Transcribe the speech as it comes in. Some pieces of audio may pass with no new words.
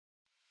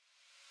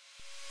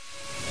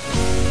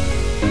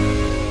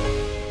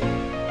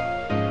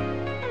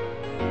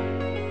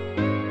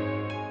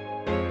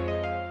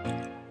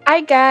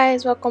Hi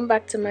guys, welcome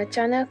back to my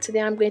channel.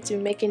 Today I'm going to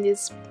be making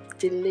these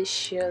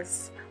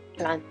delicious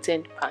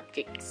plantain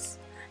pancakes.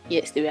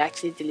 Yes, they were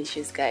actually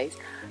delicious, guys.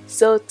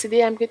 So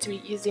today I'm going to be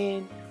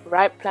using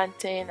ripe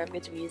plantain, I'm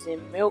going to be using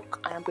milk,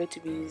 and I'm going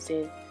to be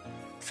using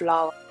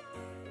flour.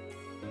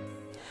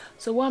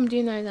 So what I'm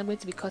doing now is I'm going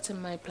to be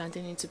cutting my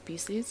plantain into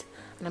pieces,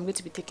 and I'm going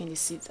to be taking the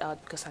seeds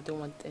out because I don't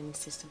want any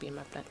seeds to be in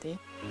my plantain.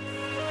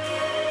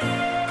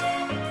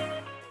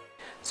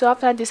 So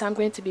after this I'm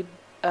going to be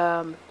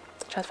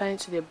transferring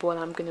to the bowl.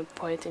 I'm going to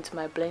pour it into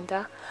my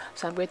blender.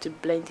 So I'm going to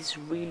blend this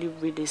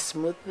really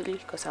smoothly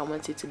because I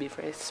want it to be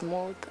very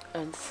smooth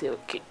and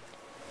silky.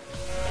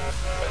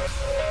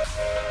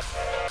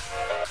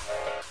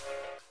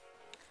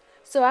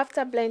 So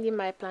after blending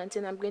my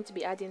plantain, I'm going to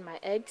be adding my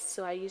eggs.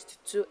 So I used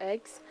 2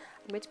 eggs.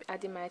 I'm going to be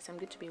adding my eggs. I'm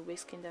going to be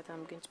whisking that.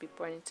 I'm going to be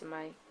pouring into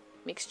my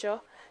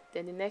mixture.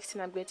 Then the next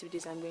thing I'm going to do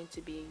is I'm going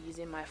to be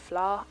using my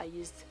flour. I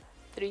used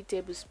 3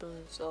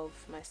 tablespoons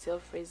of my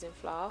self-raising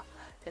flour.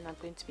 Then I'm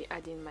going to be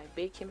adding my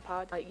baking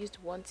powder. I used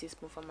 1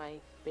 teaspoon for my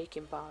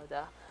baking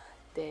powder.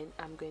 Then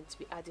I'm going to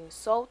be adding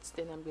salt.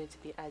 Then I'm going to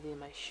be adding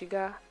my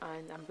sugar,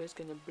 and I'm just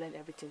going to blend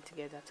everything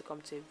together to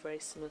come to a very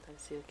smooth and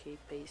silky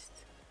paste.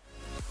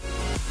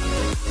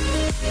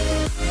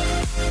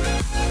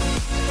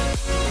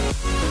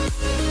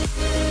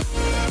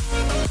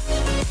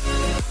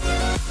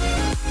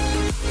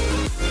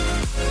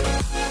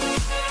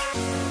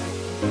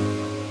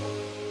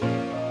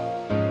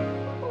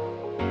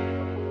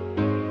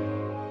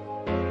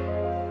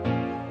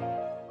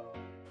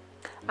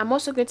 I'm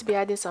also going to be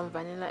adding some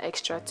vanilla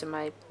extract to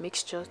my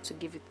mixture to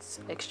give it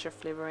extra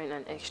flavoring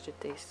and extra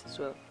taste as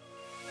well.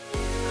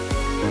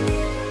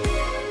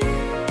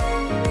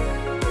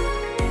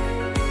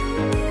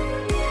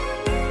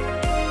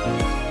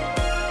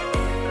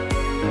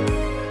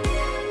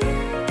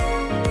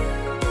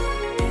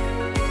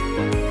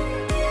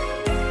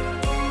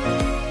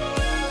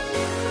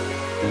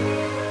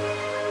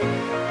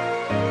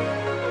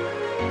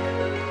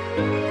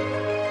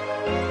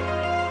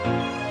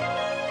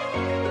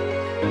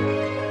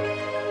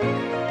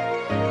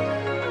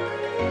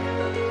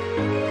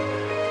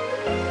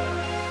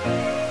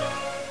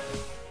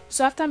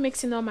 So after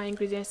mixing all my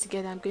ingredients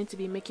together, I'm going to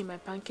be making my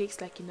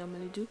pancakes like you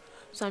normally do.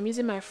 So I'm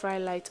using my fry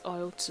light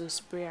oil to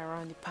spray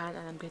around the pan,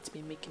 and I'm going to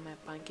be making my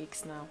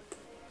pancakes now.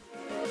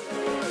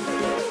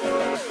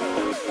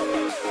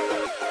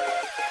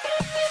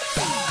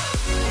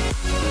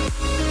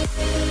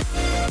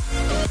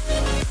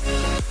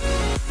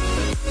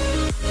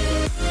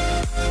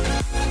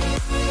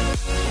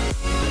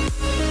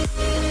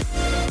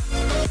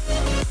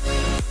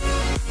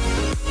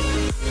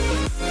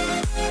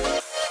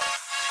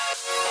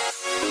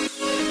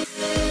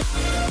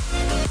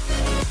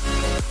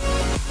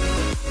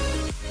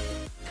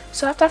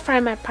 So after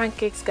frying my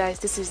pancakes, guys,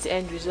 this is the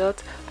end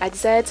result. I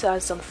decided to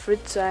add some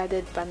fruit, so I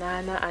added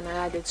banana and I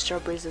added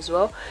strawberries as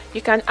well.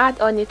 You can add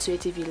honey to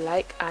it if you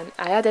like, and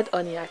I added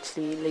honey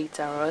actually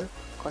later on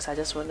because I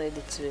just wanted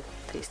it to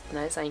taste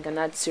nice. And you can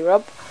add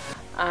syrup,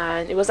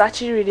 and it was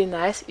actually really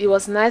nice. It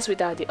was nice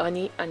without the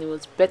honey, and it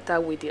was better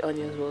with the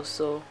honey as well.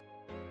 So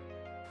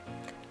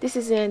this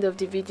is the end of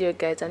the video,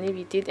 guys, and if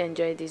you did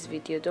enjoy this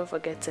video, don't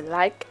forget to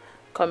like,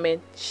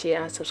 comment,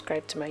 share and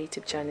subscribe to my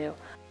YouTube channel.